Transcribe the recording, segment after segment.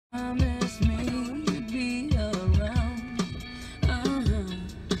Promise me you'd be around.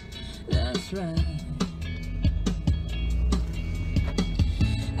 That's right.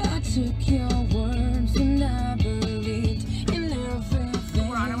 I took your words and I believed in everything.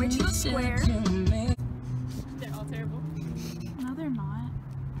 We're on our way to the square. They're all terrible. No, they're not.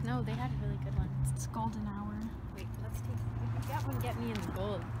 No, they had a really good one. It's golden hour. Wait, let's take that one. Get me in the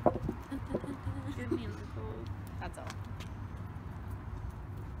gold. Get me in the gold. That's all.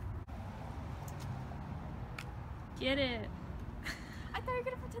 Get it. I thought you were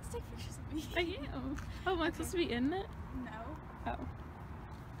gonna pretend to take pictures of me. I am. Oh, am I supposed to be in it? No. Oh.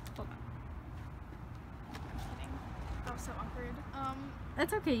 Hold on. I'm kidding. That was so awkward.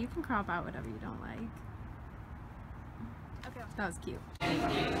 That's okay. You can crop out whatever you don't like. Okay. That was cute.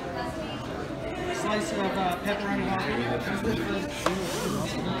 Slice of pepperoni jalapeno.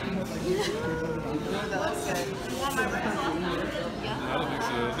 That looks good. I don't think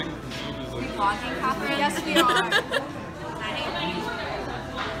so. I think food is like. Vlogging, Catherine? Yes, we are.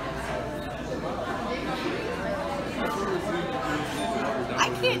 I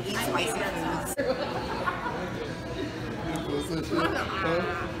can't eat spicy foods.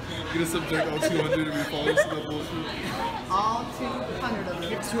 You're gonna subject all 200 of your followers to that bullshit? All 200 of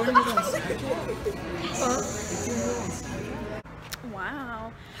them. 200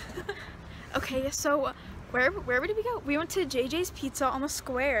 Wow. Okay, so where did we go? We went to JJ's Pizza on the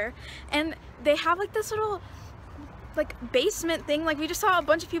square, and they have like this little like basement thing. Like we just saw a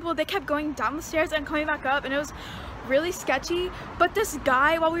bunch of people. They kept going down the stairs and coming back up, and it was really sketchy. But this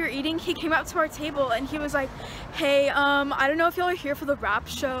guy, while we were eating, he came up to our table and he was like, hey, I don't know if y'all are here for the rap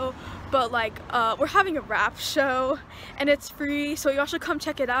show, but like we're having a rap show and it's free, so y'all should come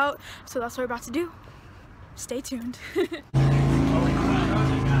check it out. So that's what we're about to do. Stay tuned.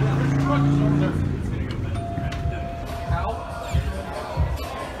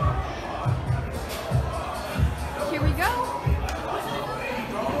 Here we go.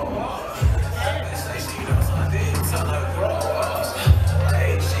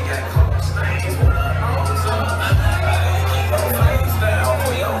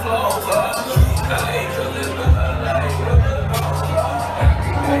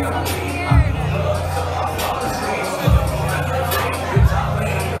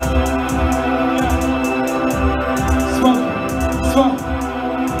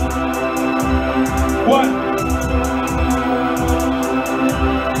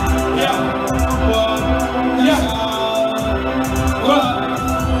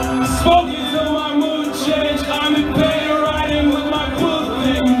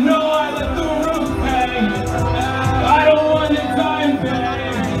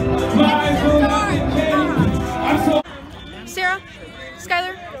 Sarah,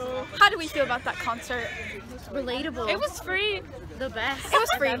 Skylar, how do we feel about that concert? Relatable. It was free. The best. It was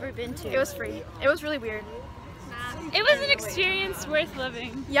free. I've ever been to. It was free. It was really weird. It was an experience worth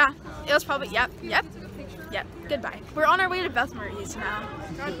living. Yeah, it was probably, yep. Goodbye. We're on our way to Beth Marie's now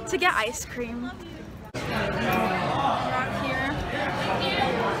to get ice cream. We're out here.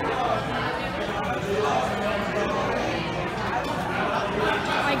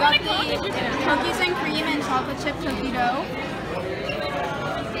 I got the cookies and cream and chocolate chip cookie dough.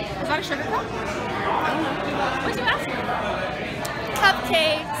 Is that a sugar cup? I don't know. What'd you ask for?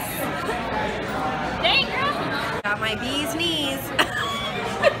 Cupcakes. Dang, girl. Got my bee's knees.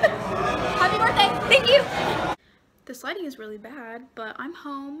 Happy birthday. Thank you. This lighting is really bad, but I'm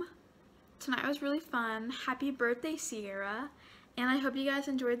home. Tonight was really fun. Happy birthday, Sierra. And I hope you guys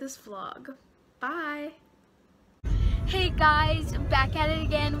enjoyed this vlog. Bye. Hey guys, back at it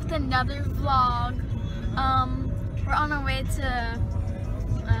again with another vlog. We're on our way to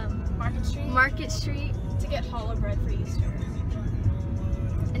Market Street to get challah bread for Easter.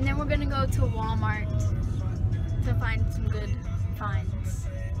 And then we're gonna go to Walmart to find some good finds.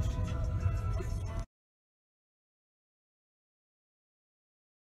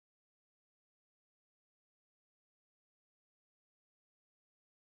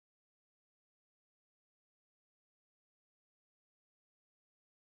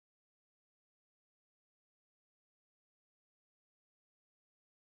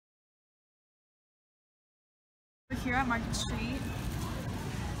 We're here at Market Street.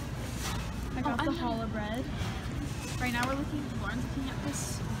 I got the challah bread. Right now Lauren's looking at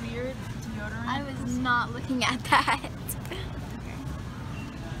this weird deodorant. I was not looking at that. Okay.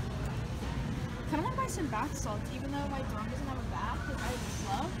 Kind of want to buy some bath salts, even though my dorm doesn't have a bath, because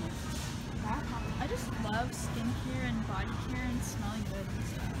I just love skincare and body care and smelling good and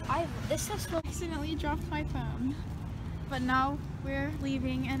stuff. This is I accidentally dropped my phone. But now we're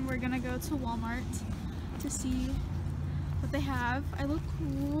leaving and we're gonna go to Walmart to see that they have. I look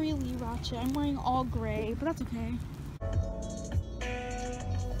really ratchet. I'm wearing all gray, but that's okay.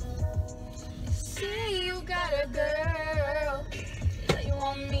 See, you got a girl. How you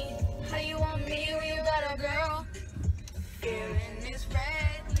want me? How you want me when you got a girl? Feeling is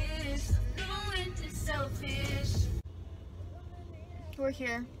reckless, knowing it's selfish. We're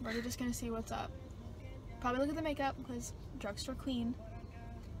here. We're just gonna see what's up. Probably look at the makeup because drugstore clean.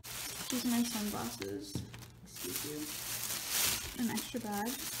 These are my sunglasses. Excuse you. An extra bag.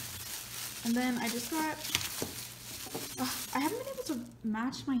 And then I just got. I haven't been able to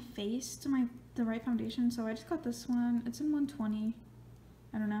match my face to the right foundation, so I just got this one. It's in 120.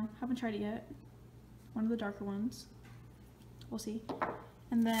 I don't know. Haven't tried it yet. One of the darker ones. We'll see.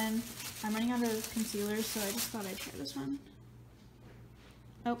 And then I'm running out of concealer, so I just thought I'd try this one.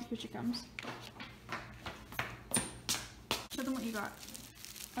 Oh, here she comes. Show them what you got.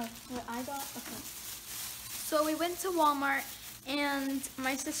 Oh, what I got? Okay. So we went to Walmart and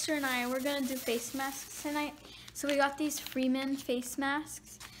my sister and I were gonna do face masks tonight. So we got these Freeman face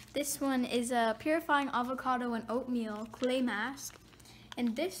masks. This one is a purifying avocado and oatmeal clay mask.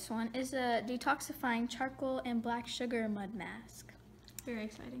 And this one is a detoxifying charcoal and black sugar mud mask. Very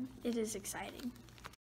exciting. It is exciting.